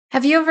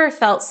Have you ever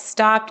felt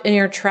stopped in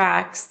your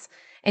tracks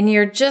and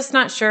you're just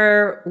not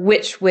sure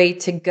which way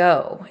to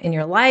go in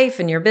your life,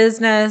 in your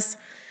business?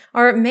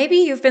 Or maybe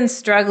you've been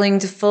struggling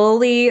to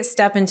fully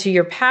step into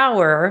your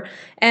power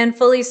and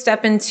fully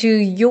step into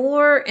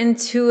your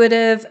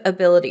intuitive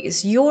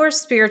abilities, your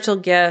spiritual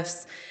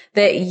gifts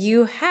that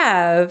you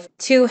have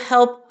to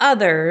help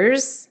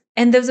others,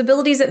 and those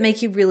abilities that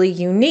make you really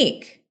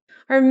unique.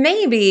 Or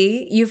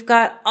maybe you've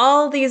got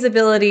all these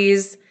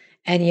abilities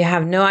and you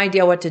have no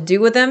idea what to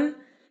do with them.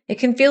 It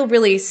can feel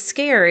really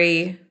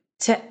scary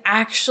to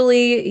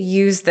actually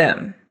use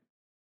them.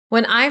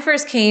 When I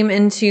first came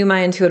into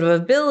my intuitive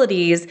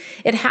abilities,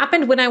 it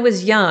happened when I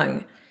was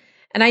young.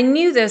 And I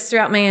knew this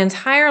throughout my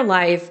entire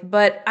life,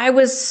 but I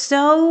was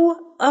so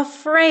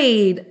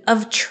afraid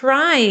of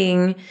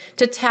trying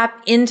to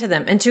tap into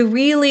them and to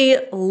really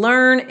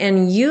learn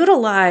and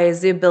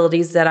utilize the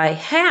abilities that I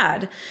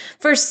had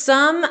for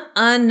some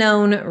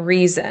unknown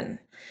reason.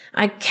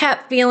 I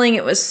kept feeling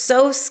it was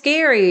so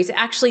scary to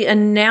actually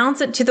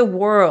announce it to the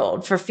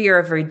world for fear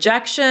of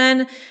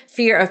rejection,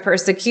 fear of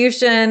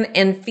persecution,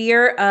 and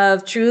fear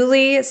of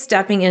truly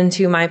stepping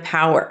into my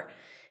power.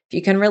 If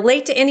you can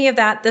relate to any of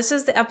that, this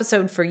is the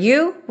episode for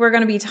you. We're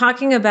going to be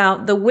talking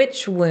about the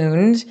witch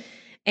wound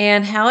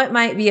and how it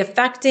might be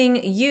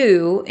affecting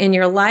you in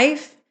your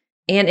life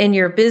and in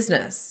your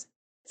business.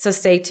 So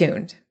stay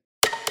tuned.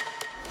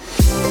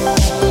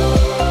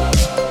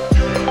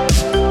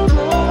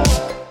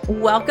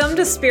 Welcome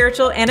to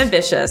Spiritual and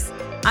Ambitious.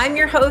 I'm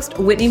your host,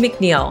 Whitney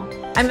McNeil.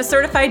 I'm a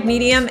certified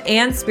medium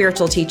and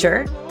spiritual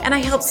teacher, and I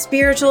help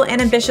spiritual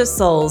and ambitious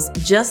souls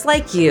just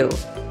like you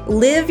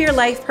live your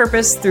life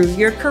purpose through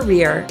your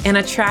career and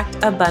attract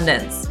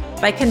abundance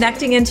by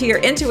connecting into your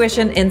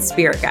intuition and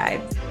spirit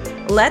guides.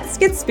 Let's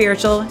get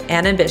spiritual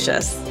and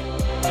ambitious.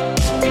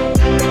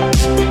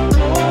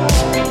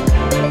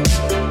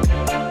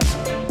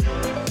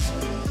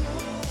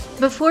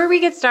 Before we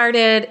get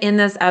started in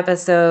this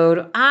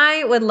episode,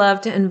 I would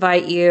love to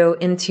invite you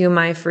into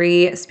my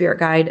free Spirit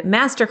Guide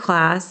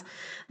Masterclass.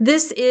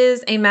 This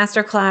is a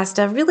masterclass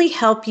to really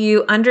help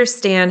you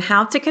understand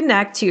how to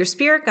connect to your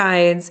spirit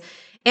guides,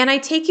 and I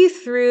take you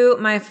through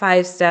my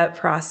 5-step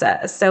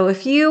process. So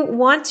if you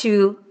want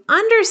to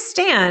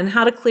understand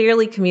how to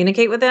clearly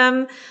communicate with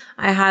them,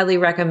 I highly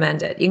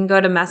recommend it. You can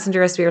go to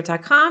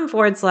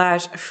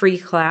messengerofspirit.com/free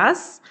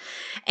class,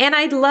 and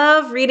I'd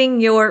love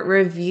reading your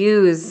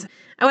reviews.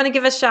 I want to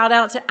give a shout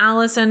out to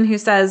Allison, who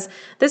says,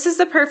 "This is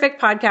the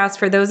perfect podcast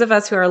for those of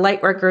us who are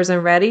light workers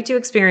and ready to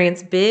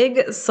experience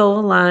big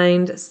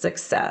soul-aligned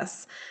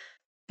success."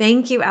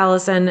 Thank you,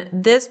 Allison.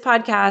 This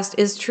podcast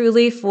is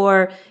truly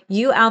for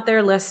you out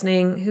there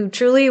listening who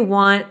truly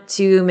want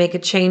to make a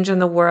change in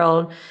the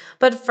world.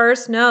 But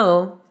first,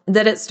 know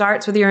that it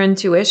starts with your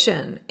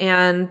intuition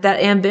and that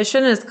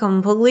ambition is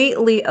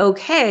completely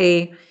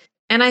okay.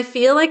 And I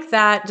feel like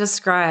that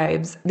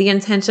describes the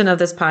intention of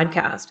this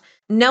podcast.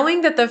 Knowing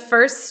that the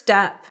first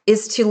step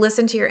is to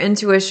listen to your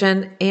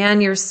intuition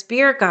and your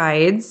spirit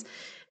guides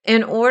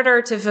in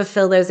order to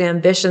fulfill those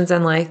ambitions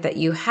in life that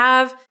you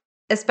have,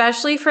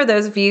 especially for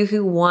those of you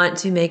who want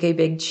to make a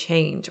big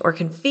change or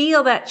can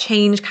feel that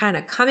change kind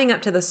of coming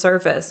up to the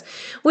surface,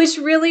 which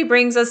really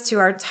brings us to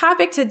our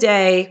topic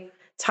today,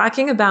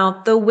 talking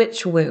about the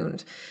witch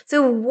wound.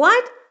 So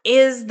what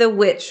is the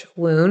witch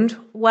wound?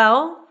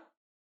 Well,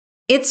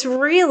 it's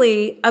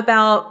really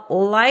about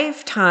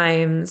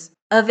lifetimes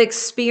of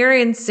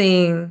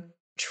experiencing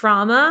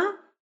trauma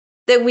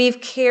that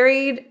we've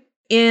carried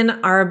in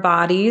our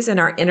bodies and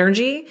our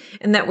energy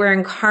and that we're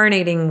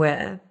incarnating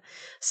with.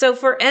 So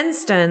for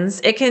instance,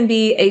 it can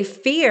be a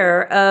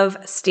fear of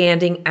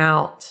standing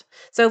out.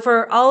 So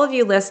for all of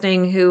you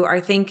listening who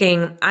are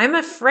thinking, I'm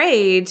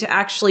afraid to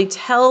actually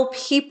tell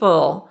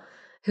people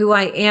who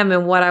I am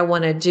and what I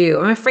want to do.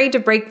 I'm afraid to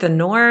break the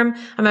norm.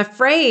 I'm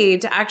afraid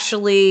to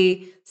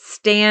actually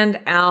stand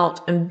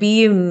out and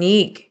be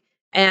unique.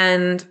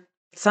 And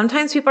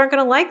sometimes people aren't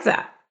going to like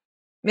that.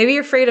 Maybe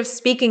you're afraid of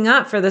speaking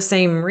up for the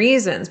same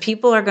reasons.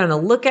 People are going to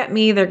look at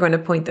me. They're going to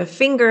point the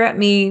finger at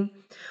me,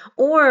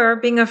 or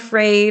being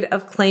afraid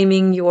of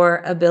claiming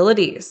your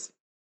abilities.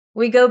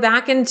 We go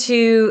back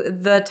into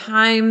the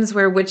times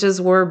where witches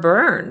were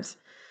burned.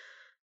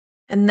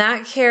 And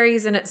that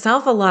carries in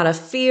itself a lot of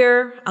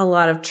fear, a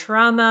lot of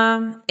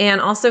trauma,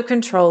 and also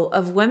control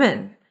of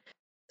women.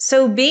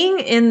 So being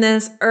in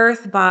this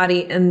earth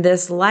body in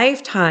this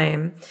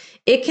lifetime,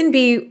 it can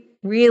be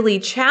really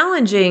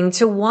challenging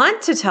to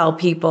want to tell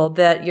people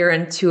that you're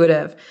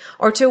intuitive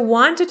or to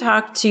want to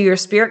talk to your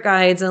spirit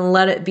guides and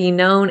let it be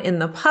known in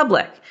the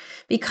public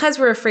because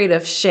we're afraid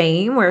of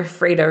shame, we're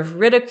afraid of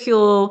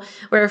ridicule,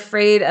 we're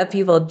afraid of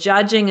people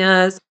judging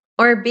us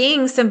or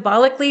being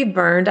symbolically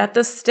burned at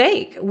the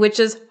stake, which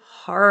is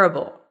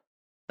horrible.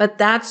 But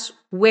that's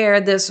where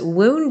this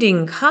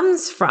wounding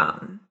comes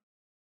from.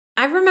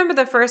 I remember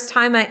the first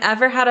time I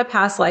ever had a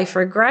past life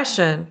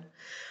regression.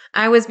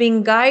 I was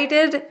being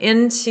guided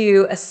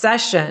into a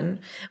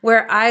session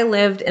where I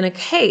lived in a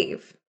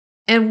cave.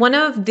 And one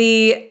of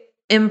the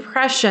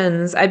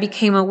impressions I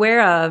became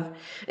aware of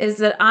is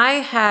that I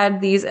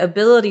had these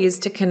abilities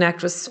to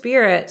connect with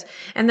spirit,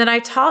 and that I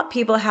taught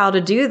people how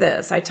to do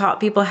this. I taught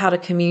people how to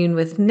commune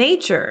with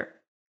nature.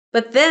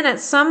 But then at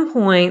some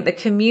point, the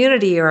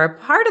community or a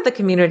part of the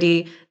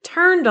community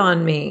turned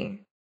on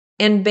me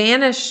and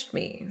banished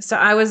me. So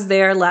I was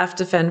there left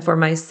to fend for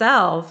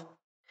myself.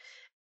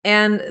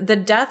 And the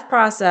death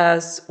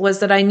process was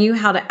that I knew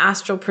how to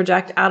astral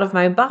project out of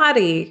my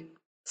body.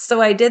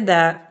 So I did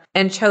that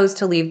and chose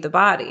to leave the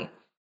body.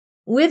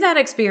 With that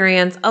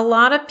experience, a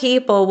lot of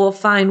people will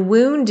find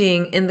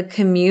wounding in the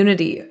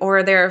community,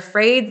 or they're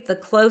afraid the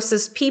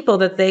closest people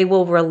that they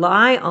will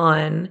rely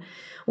on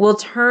will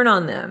turn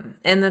on them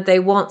and that they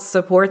won't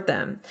support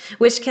them,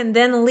 which can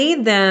then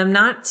lead them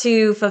not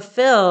to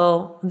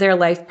fulfill their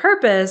life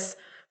purpose,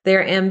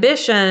 their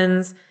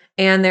ambitions,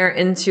 and their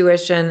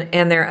intuition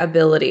and their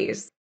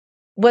abilities.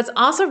 What's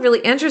also really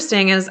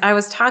interesting is I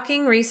was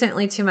talking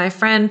recently to my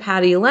friend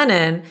Patty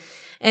Lennon,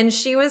 and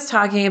she was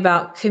talking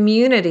about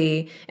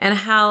community and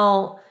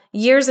how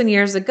years and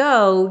years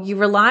ago you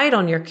relied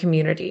on your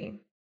community,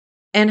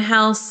 and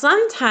how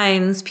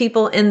sometimes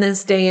people in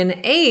this day and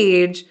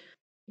age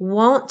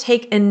won't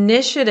take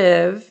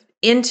initiative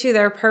into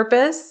their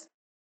purpose,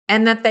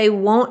 and that they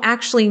won't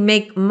actually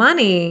make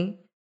money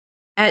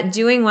at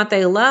doing what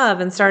they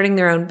love and starting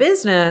their own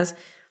business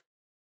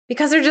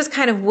because they're just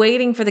kind of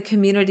waiting for the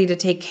community to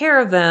take care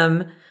of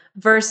them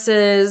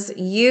versus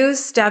you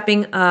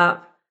stepping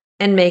up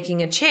and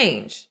making a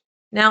change.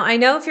 Now, I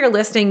know if you're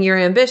listening, you're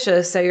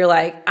ambitious, so you're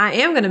like, I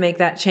am going to make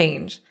that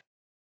change.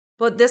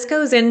 But this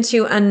goes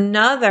into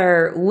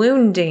another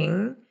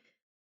wounding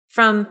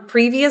from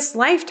previous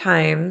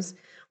lifetimes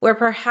where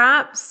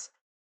perhaps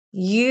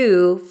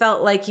you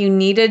felt like you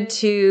needed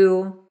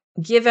to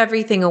give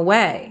everything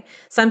away.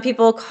 Some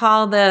people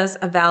call this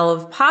a vow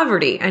of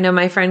poverty. I know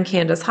my friend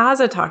Candace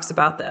Haza talks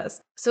about this.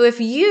 So if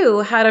you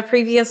had a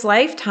previous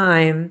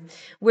lifetime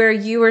where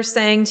you were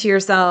saying to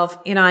yourself,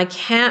 I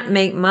can't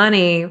make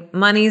money,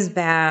 money's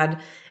bad,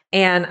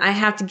 and I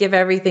have to give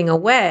everything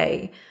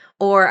away,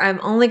 or I'm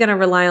only going to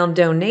rely on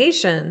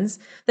donations,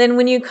 then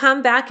when you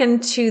come back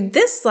into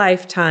this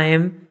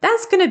lifetime,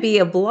 that's going to be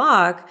a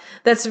block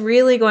that's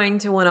really going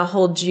to want to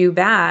hold you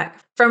back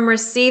from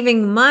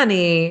receiving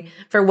money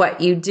for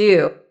what you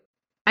do.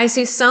 I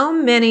see so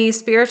many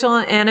spiritual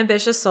and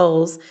ambitious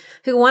souls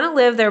who want to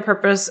live their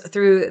purpose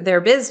through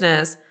their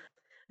business,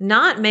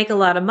 not make a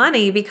lot of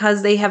money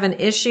because they have an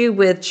issue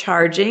with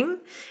charging,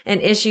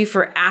 an issue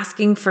for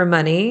asking for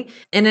money,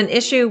 and an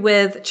issue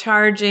with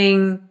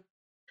charging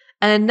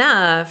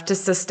enough to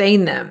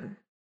sustain them.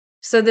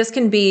 So this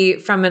can be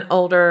from an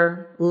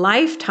older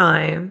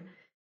lifetime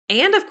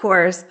and, of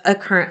course, a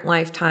current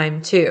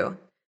lifetime too.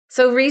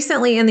 So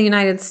recently in the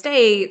United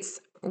States,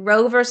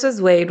 Roe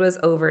versus Wade was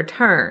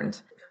overturned.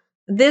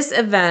 This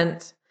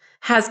event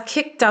has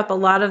kicked up a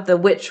lot of the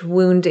witch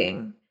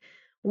wounding.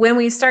 When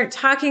we start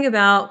talking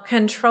about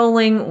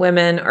controlling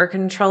women or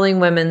controlling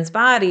women's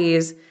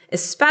bodies,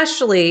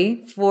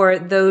 especially for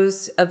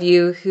those of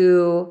you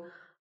who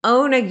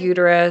own a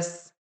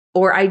uterus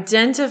or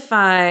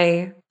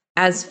identify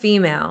as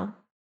female,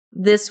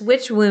 this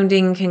witch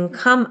wounding can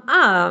come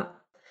up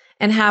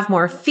and have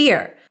more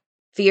fear.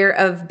 Fear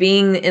of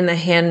being in The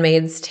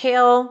Handmaid's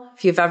Tale.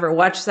 If you've ever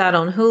watched that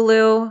on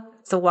Hulu,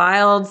 it's a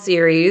wild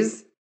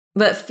series.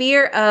 But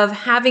fear of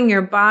having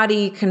your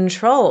body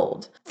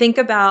controlled. Think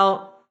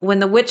about when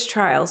the witch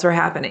trials were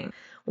happening.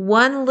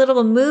 One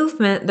little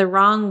movement the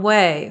wrong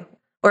way,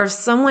 or if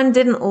someone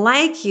didn't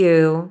like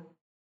you,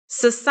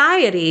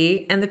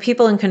 society and the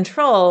people in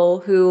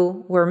control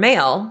who were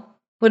male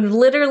would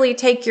literally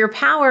take your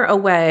power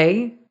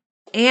away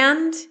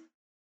and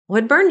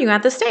would burn you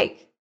at the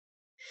stake.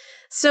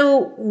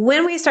 So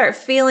when we start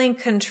feeling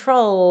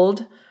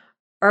controlled,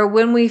 or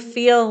when we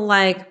feel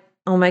like,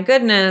 oh my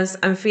goodness,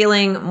 I'm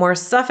feeling more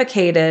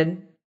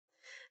suffocated,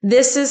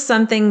 this is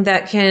something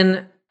that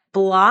can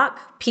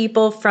block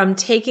people from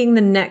taking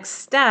the next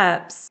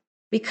steps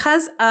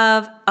because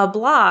of a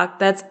block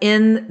that's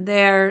in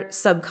their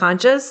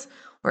subconscious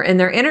or in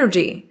their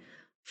energy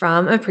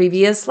from a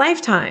previous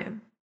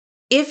lifetime.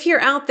 If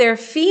you're out there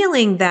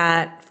feeling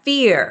that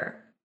fear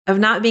of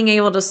not being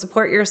able to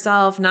support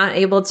yourself, not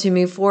able to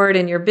move forward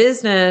in your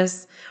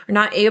business, or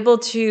not able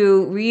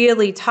to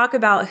really talk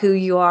about who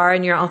you are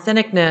and your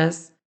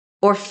authenticness,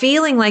 or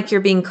feeling like you're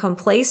being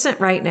complacent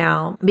right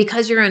now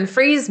because you're in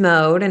freeze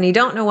mode and you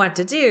don't know what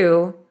to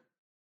do,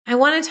 I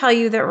want to tell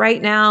you that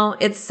right now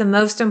it's the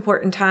most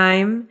important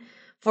time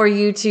for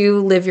you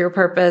to live your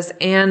purpose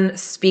and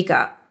speak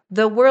up.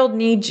 The world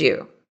needs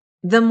you.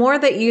 The more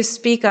that you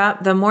speak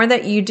up, the more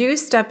that you do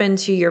step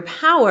into your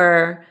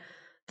power,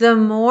 the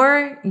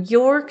more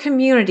your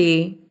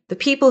community, the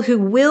people who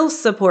will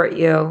support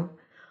you,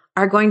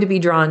 are going to be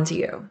drawn to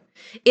you.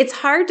 It's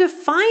hard to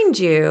find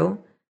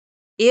you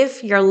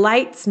if your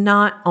light's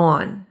not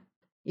on.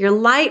 Your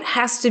light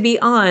has to be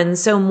on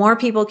so more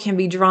people can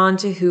be drawn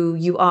to who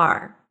you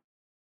are.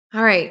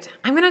 All right,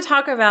 I'm going to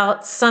talk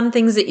about some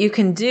things that you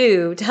can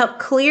do to help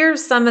clear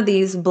some of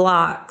these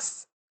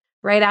blocks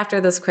right after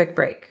this quick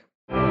break.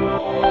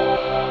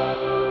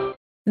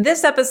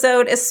 This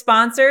episode is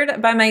sponsored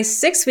by my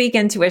 6-week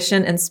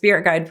intuition and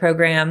spirit guide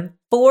program,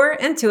 4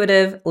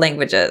 Intuitive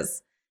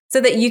Languages, so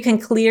that you can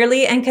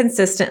clearly and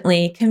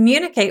consistently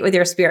communicate with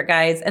your spirit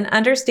guides and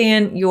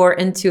understand your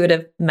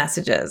intuitive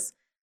messages.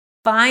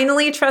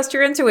 Finally, trust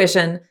your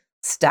intuition,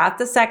 stop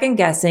the second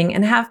guessing,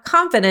 and have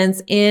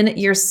confidence in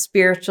your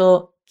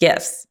spiritual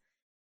gifts.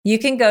 You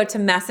can go to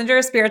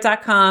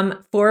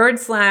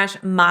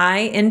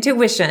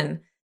messengerspirit.com/myintuition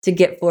to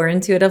get 4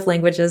 Intuitive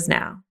Languages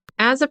now.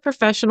 As a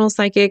professional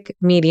psychic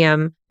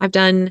medium, I've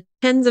done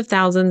tens of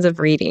thousands of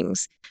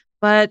readings,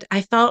 but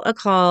I felt a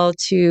call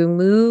to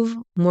move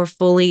more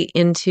fully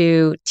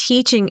into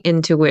teaching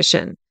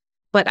intuition.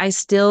 But I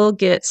still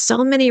get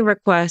so many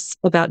requests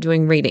about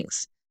doing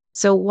readings.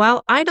 So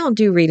while I don't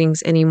do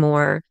readings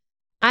anymore,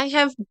 I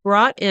have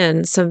brought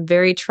in some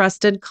very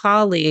trusted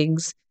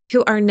colleagues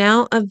who are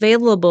now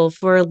available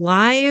for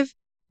live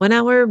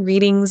 1-hour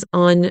readings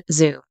on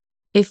Zoom.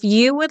 If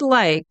you would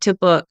like to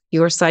book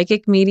your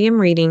psychic medium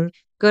reading,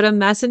 go to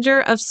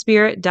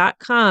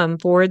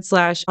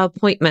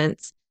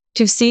messengerofspirit.com/appointments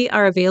to see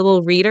our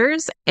available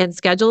readers and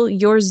schedule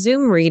your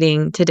Zoom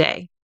reading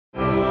today.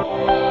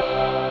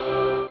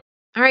 All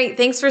right,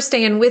 thanks for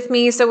staying with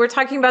me. So we're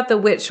talking about the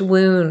witch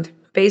wound,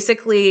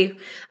 basically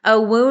a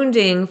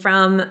wounding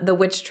from the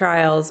witch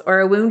trials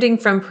or a wounding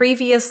from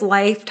previous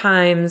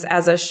lifetimes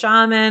as a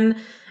shaman,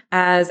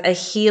 as a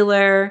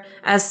healer,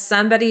 as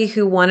somebody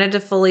who wanted to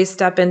fully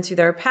step into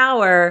their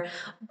power,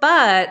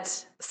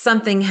 but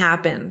something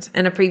happened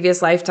in a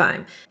previous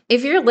lifetime.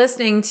 If you're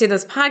listening to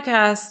this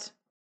podcast,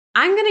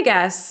 I'm going to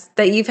guess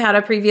that you've had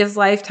a previous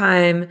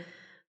lifetime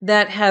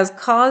that has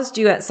caused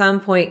you at some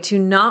point to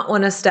not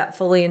want to step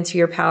fully into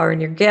your power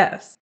and your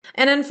gifts.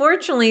 And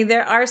unfortunately,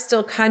 there are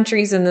still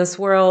countries in this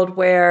world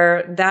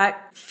where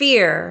that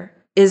fear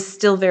is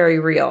still very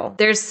real.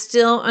 There's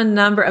still a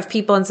number of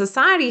people in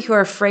society who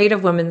are afraid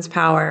of women's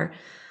power.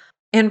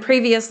 In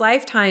previous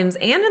lifetimes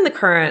and in the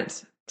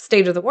current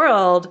state of the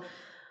world,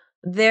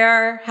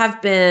 there have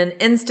been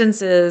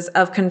instances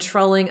of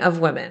controlling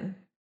of women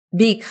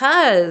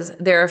because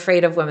they're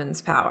afraid of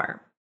women's power.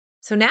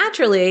 So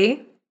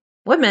naturally,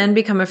 women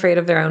become afraid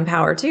of their own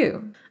power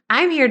too.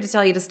 I'm here to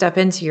tell you to step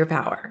into your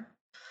power.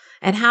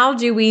 And how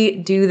do we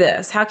do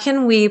this? How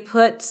can we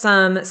put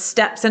some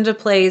steps into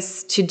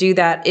place to do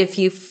that if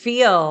you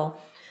feel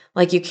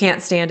like you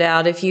can't stand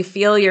out, if you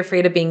feel you're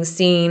afraid of being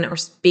seen or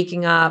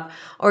speaking up,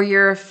 or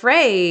you're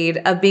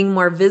afraid of being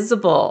more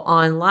visible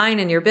online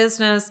in your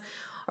business,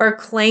 or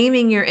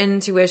claiming your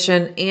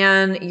intuition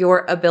and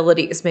your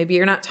abilities? Maybe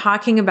you're not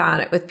talking about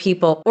it with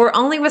people or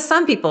only with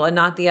some people and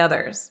not the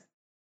others.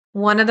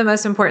 One of the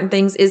most important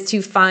things is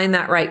to find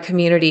that right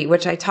community,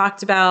 which I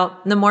talked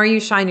about. The more you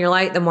shine your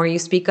light, the more you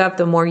speak up,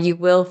 the more you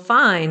will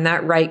find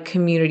that right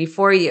community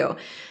for you.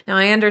 Now,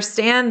 I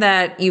understand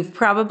that you've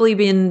probably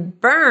been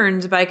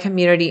burned by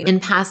community in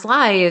past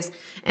lives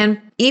and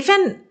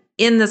even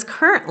in this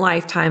current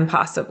lifetime,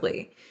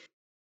 possibly.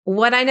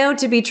 What I know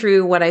to be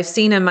true, what I've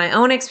seen in my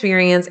own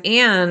experience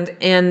and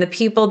in the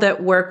people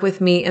that work with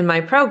me in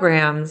my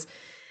programs,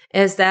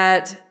 is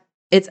that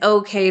it's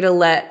okay to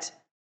let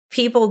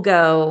people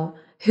go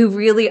who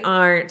really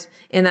aren't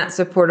in that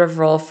supportive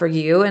role for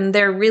you, and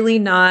they're really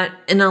not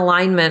in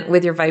alignment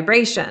with your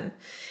vibration.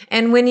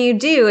 And when you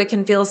do, it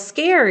can feel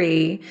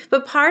scary,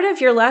 but part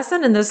of your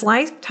lesson in this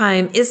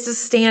lifetime is to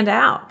stand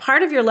out.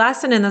 Part of your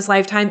lesson in this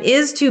lifetime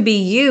is to be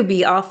you,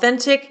 be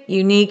authentic,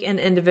 unique, and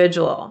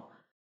individual.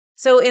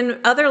 So in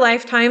other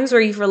lifetimes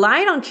where you've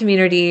relied on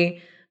community,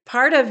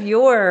 part of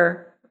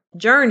your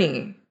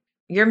journey,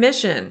 your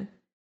mission,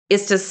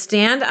 is to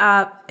stand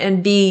up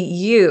and be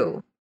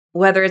you,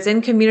 whether it's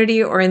in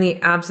community or in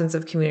the absence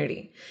of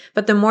community.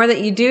 But the more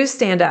that you do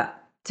stand up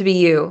to be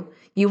you,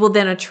 you will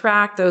then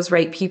attract those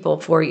right people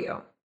for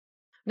you.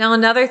 Now,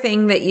 another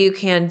thing that you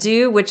can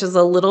do, which is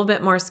a little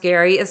bit more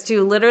scary, is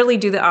to literally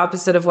do the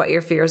opposite of what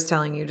your fear is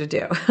telling you to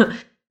do.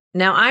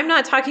 Now, I'm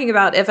not talking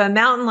about if a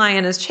mountain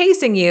lion is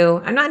chasing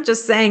you, I'm not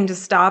just saying to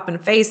stop and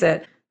face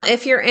it.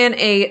 If you're in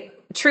a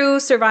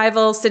true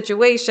survival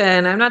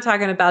situation, I'm not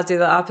talking about do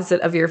the opposite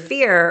of your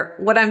fear.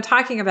 What I'm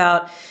talking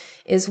about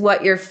is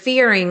what you're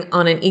fearing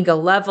on an ego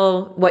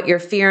level, what you're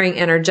fearing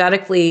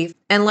energetically,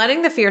 and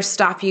letting the fear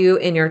stop you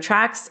in your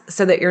tracks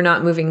so that you're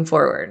not moving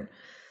forward.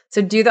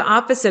 So do the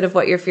opposite of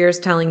what your fear is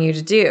telling you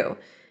to do.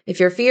 If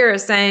your fear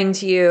is saying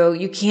to you,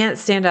 you can't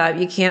stand up,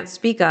 you can't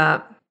speak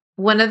up,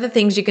 one of the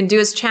things you can do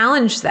is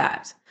challenge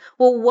that.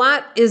 Well,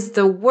 what is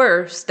the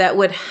worst that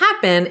would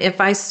happen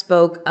if I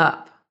spoke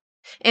up?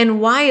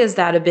 And why is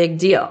that a big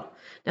deal?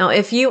 Now,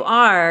 if you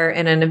are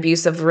in an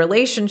abusive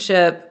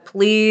relationship,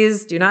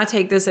 please do not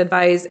take this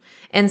advice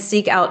and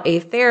seek out a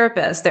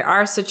therapist. There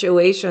are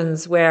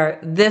situations where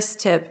this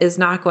tip is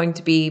not going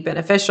to be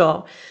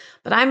beneficial.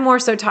 But I'm more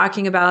so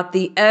talking about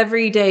the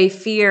everyday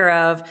fear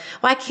of,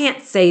 well, I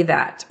can't say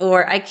that,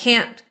 or I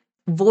can't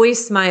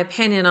voice my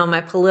opinion on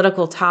my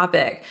political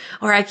topic,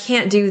 or I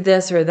can't do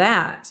this or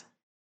that.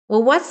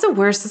 Well, what's the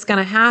worst that's going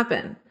to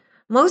happen?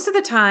 Most of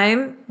the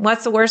time,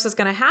 what's the worst that's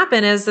going to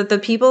happen is that the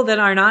people that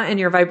are not in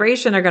your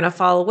vibration are going to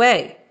fall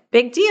away.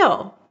 Big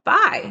deal.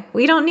 bye.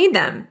 We don't need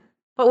them.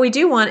 What we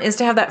do want is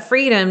to have that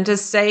freedom to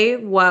say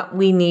what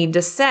we need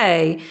to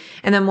say.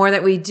 And the more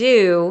that we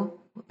do,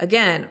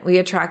 again, we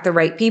attract the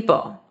right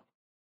people.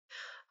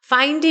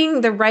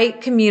 Finding the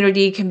right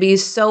community can be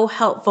so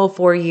helpful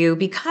for you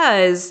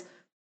because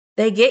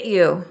they get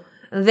you.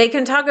 They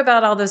can talk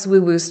about all this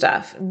woo-woo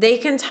stuff. They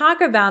can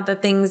talk about the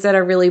things that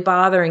are really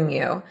bothering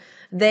you.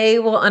 They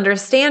will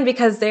understand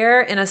because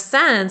they're, in a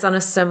sense, on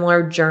a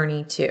similar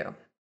journey too.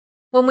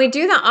 When we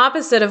do the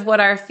opposite of what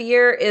our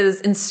fear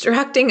is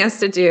instructing us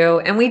to do,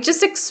 and we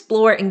just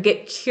explore and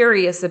get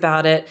curious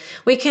about it,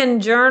 we can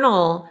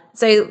journal,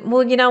 say,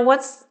 well,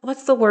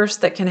 what's the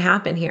worst that can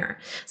happen here?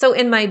 So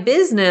in my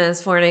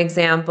business, for an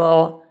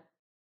example,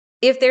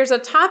 if there's a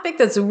topic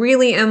that's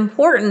really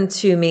important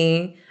to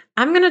me,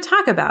 I'm going to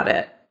talk about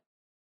it.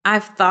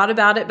 I've thought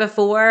about it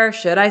before.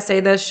 Should I say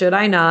this? Should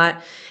I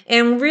not?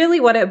 And really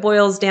what it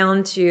boils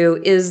down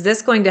to is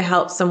this going to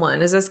help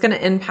someone? Is this going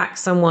to impact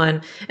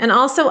someone? And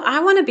also, I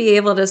want to be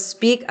able to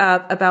speak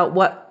up about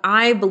what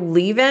I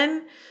believe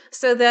in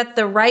so that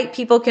the right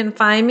people can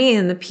find me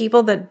and the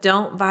people that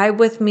don't vibe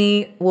with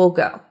me will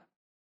go.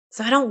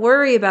 So I don't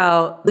worry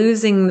about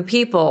losing the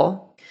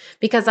people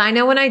because I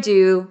know when I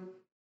do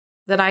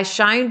that I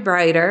shine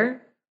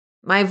brighter,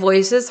 my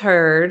voice is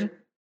heard,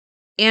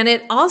 and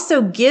it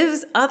also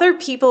gives other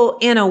people,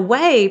 in a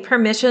way,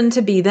 permission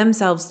to be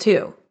themselves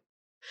too.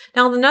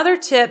 Now, another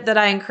tip that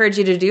I encourage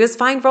you to do is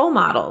find role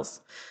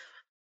models.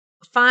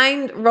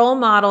 Find role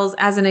models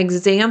as an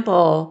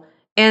example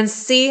and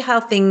see how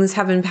things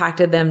have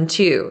impacted them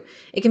too.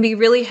 It can be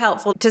really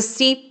helpful to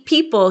see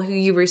people who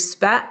you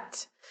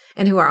respect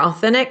and who are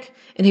authentic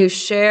and who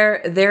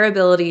share their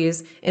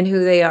abilities and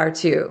who they are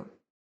too.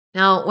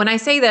 Now, when I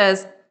say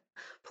this,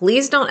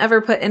 please don't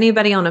ever put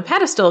anybody on a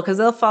pedestal because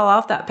they'll fall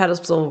off that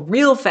pedestal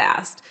real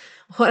fast.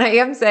 What I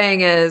am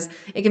saying is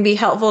it can be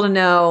helpful to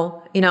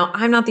know,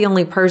 I'm not the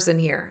only person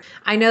here.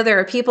 I know there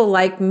are people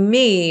like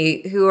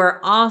me who are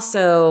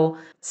also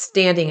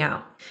standing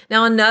out.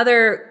 Now,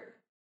 another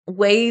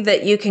way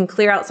that you can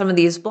clear out some of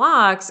these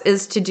blocks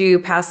is to do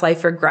past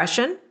life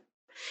regression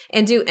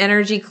and do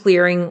energy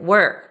clearing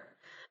work.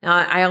 Now,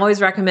 I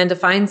always recommend to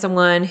find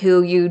someone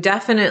who you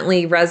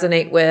definitely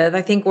resonate with.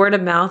 I think word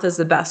of mouth is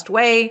the best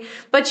way,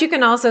 but you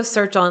can also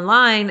search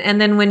online. And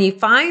then when you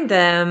find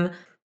them,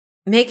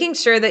 making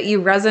sure that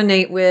you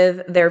resonate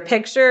with their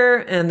picture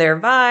and their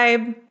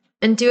vibe,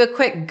 and do a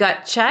quick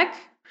gut check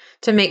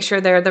to make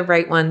sure they're the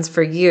right ones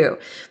for you.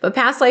 But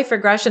past life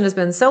regression has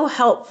been so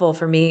helpful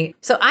for me.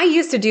 So I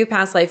used to do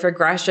past life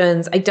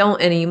regressions. I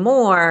don't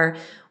anymore.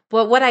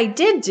 But what I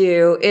did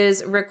do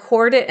is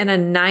record it in a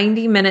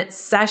 90-minute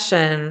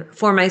session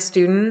for my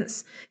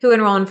students who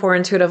enroll in 4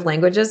 Intuitive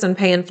Languages and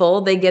pay in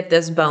full. They get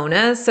this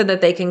bonus so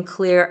that they can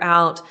clear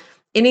out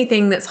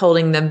anything that's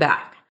holding them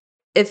back.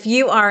 If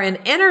you are an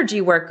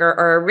energy worker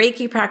or a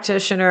Reiki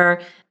practitioner,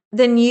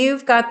 then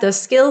you've got the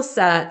skill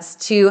sets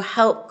to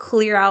help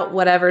clear out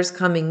whatever's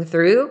coming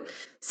through.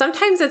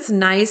 Sometimes it's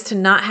nice to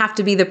not have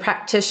to be the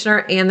practitioner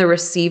and the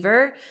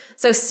receiver.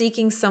 So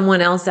seeking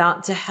someone else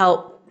out to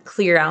help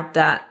clear out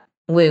that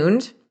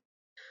wound.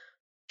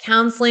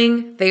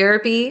 Counseling,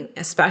 therapy,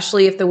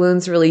 especially if the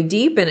wound's really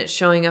deep and it's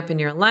showing up in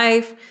your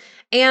life,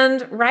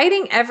 and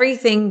writing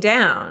everything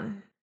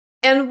down.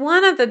 And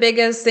one of the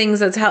biggest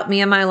things that's helped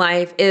me in my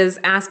life is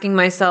asking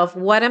myself,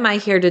 what am I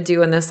here to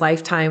do in this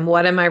lifetime?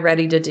 What am I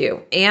ready to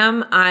do?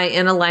 Am I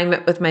in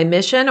alignment with my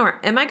mission,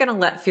 or am I going to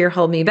let fear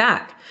hold me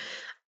back?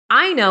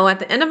 I know at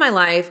the end of my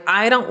life,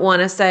 I don't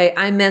want to say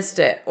I missed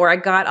it, or I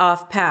got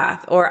off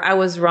path, or I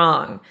was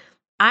wrong.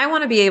 I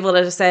want to be able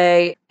to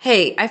say,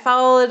 hey, I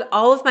followed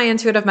all of my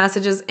intuitive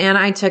messages and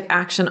I took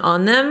action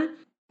on them.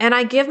 And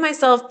I give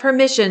myself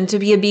permission to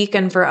be a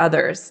beacon for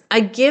others. I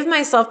give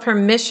myself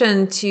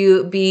permission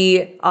to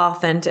be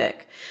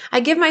authentic. I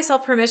give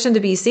myself permission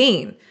to be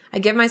seen. I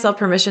give myself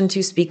permission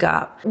to speak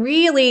up.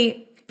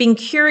 Really being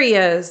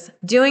curious,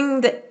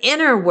 doing the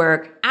inner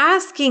work,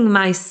 asking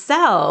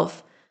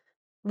myself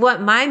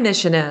what my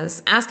mission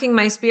is, asking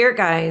my spirit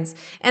guides,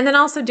 and then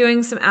also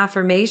doing some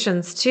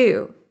affirmations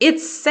too.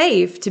 It's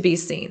safe to be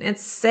seen.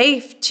 It's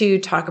safe to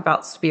talk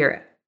about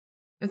spirit.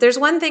 If there's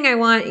one thing I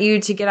want you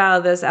to get out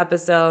of this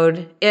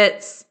episode,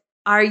 it's,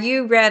 are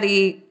you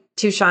ready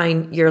to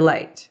shine your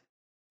light?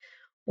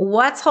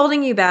 What's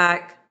holding you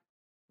back?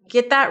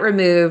 Get that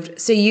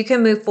removed so you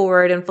can move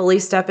forward and fully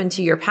step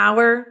into your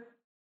power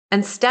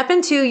and step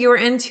into your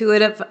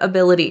intuitive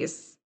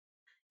abilities.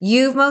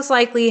 You've most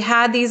likely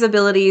had these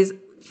abilities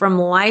from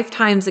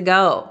lifetimes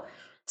ago.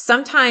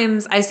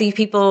 Sometimes I see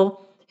people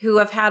who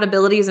have had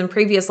abilities in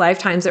previous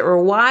lifetimes that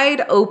were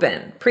wide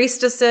open,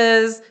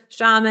 priestesses,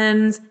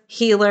 shamans,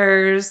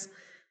 healers.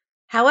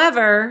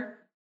 However,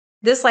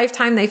 this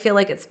lifetime, they feel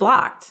like it's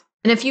blocked.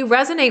 And if you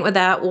resonate with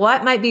that,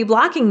 what might be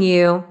blocking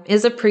you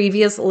is a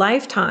previous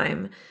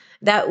lifetime,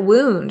 that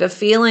wound of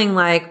feeling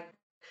like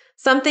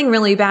something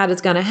really bad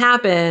is going to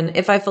happen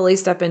if I fully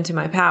step into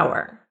my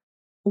power.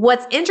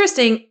 What's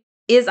interesting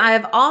is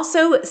I've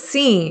also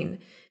seen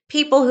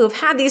people who've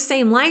had these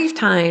same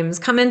lifetimes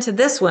come into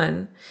this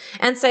one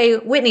and say,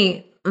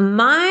 Whitney,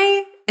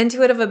 my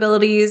intuitive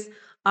abilities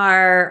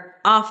are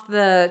off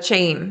the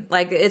chain.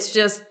 Like it's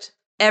just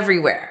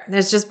everywhere.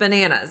 There's just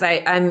bananas.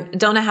 I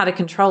don't know how to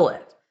control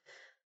it.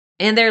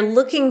 And they're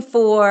looking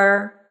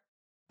for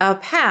a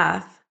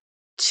path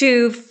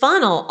to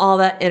funnel all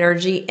that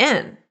energy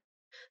in.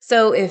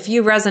 So if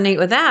you resonate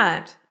with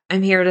that,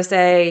 I'm here to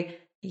say,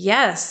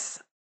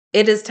 yes,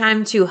 it is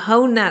time to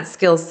hone that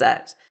skill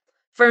set.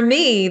 For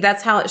me,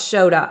 that's how it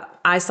showed up.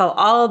 I saw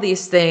all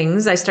these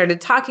things. I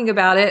started talking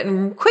about it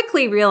and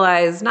quickly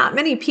realized not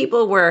many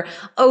people were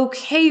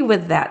okay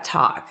with that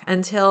talk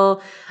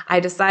until I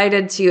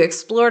decided to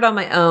explore it on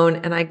my own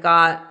and I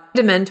got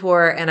a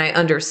mentor and I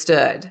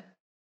understood.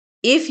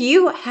 If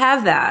you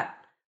have that,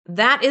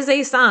 that is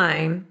a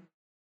sign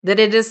that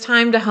it is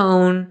time to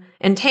hone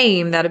and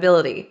tame that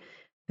ability.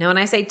 Now, when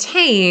I say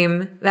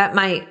tame, that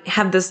might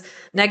have this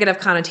negative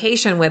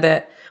connotation with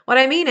it. What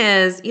I mean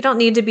is you don't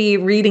need to be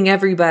reading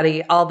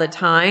everybody all the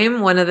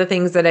time. One of the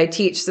things that I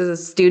teach to the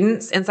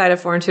students inside of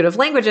Four Intuitive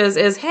Languages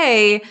is,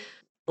 hey,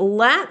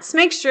 let's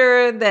make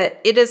sure that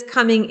it is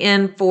coming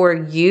in for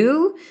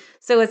you.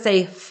 So it's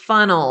a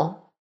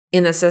funnel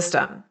in the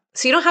system.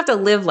 So you don't have to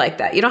live like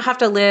that. You don't have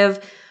to live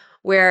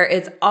where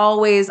it's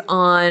always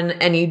on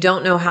and you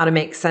don't know how to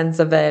make sense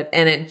of it.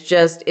 And it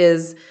just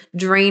is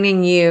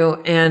draining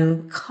you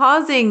and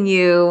causing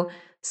you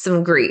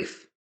some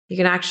grief. You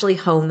can actually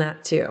hone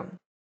that too.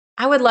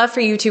 I would love for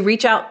you to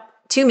reach out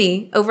to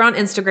me over on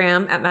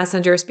Instagram at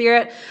Messenger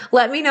Spirit.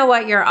 Let me know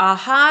what your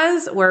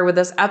ahas were with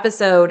this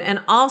episode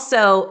and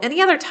also any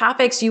other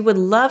topics you would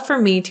love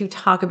for me to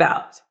talk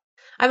about.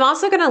 I'm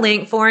also going to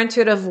link Four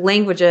Intuitive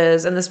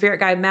Languages and the Spirit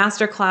Guide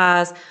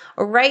Masterclass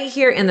right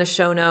here in the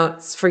show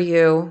notes for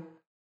you.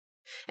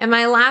 And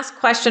my last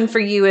question for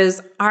you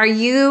is, are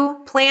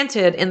you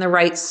planted in the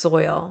right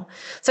soil?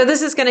 So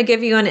this is going to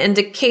give you an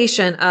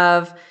indication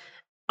of,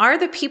 are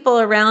the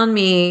people around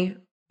me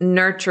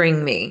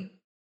nurturing me?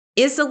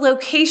 Is the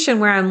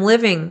location where I'm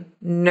living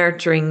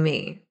nurturing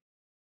me?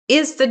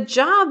 Is the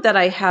job that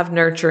I have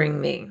nurturing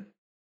me?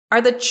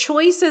 Are the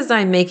choices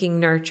I'm making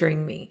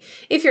nurturing me?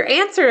 If your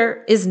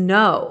answer is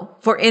no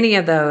for any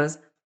of those,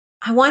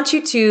 I want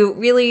you to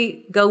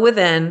really go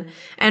within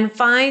and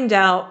find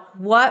out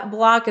what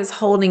block is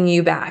holding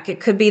you back. It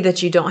could be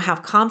that you don't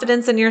have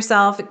confidence in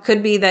yourself. It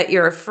could be that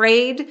you're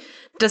afraid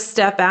to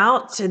step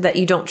out, that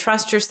you don't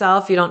trust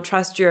yourself, you don't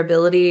trust your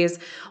abilities,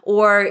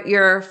 or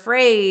you're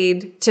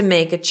afraid to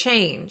make a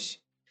change.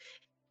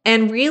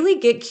 And really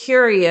get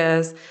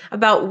curious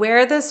about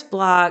where this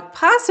block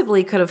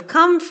possibly could have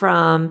come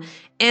from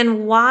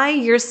and why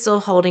you're still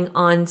holding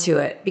on to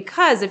it.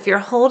 Because if you're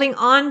holding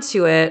on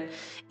to it,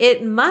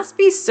 it must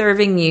be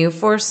serving you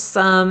for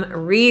some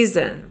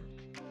reason.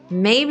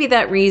 Maybe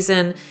that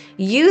reason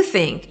you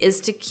think is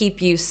to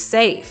keep you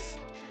safe.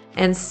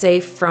 And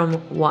safe from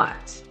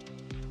what?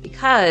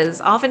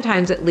 Because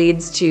oftentimes it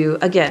leads to,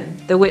 again,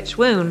 the witch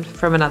wound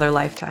from another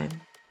lifetime.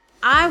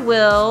 I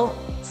will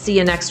see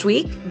you next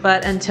week,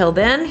 but until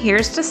then,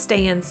 here's to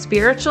staying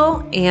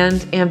spiritual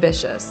and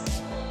ambitious.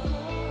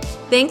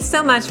 Thanks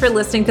so much for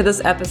listening to this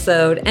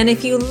episode. And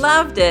if you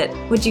loved it,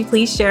 would you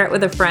please share it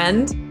with a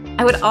friend?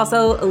 I would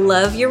also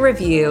love your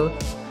review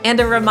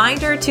and a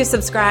reminder to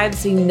subscribe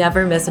so you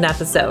never miss an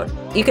episode.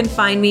 You can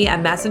find me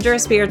at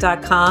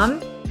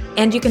messengerofspirit.com,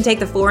 and you can take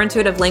the Four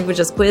Intuitive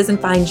Languages quiz and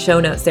find show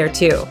notes there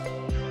too.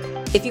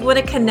 If you want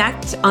to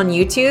connect on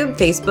YouTube,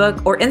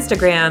 Facebook, or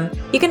Instagram,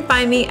 you can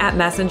find me at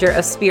Messenger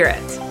of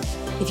Spirit.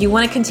 If you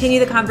want to continue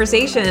the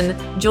conversation,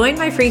 join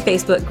my free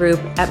Facebook group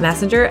at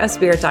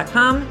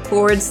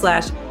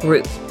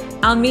messengerofspirit.com/group.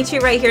 I'll meet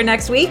you right here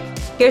next week.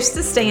 Here's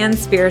to staying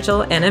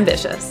spiritual and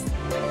ambitious.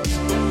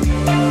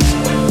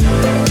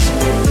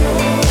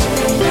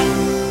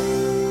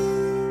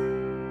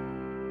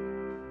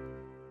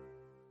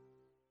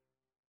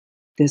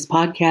 This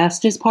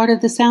podcast is part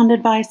of the Sound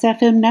Advice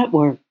FM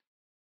network.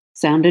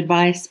 Sound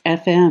Advice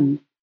FM.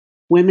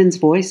 Women's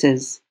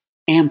voices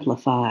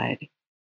amplified.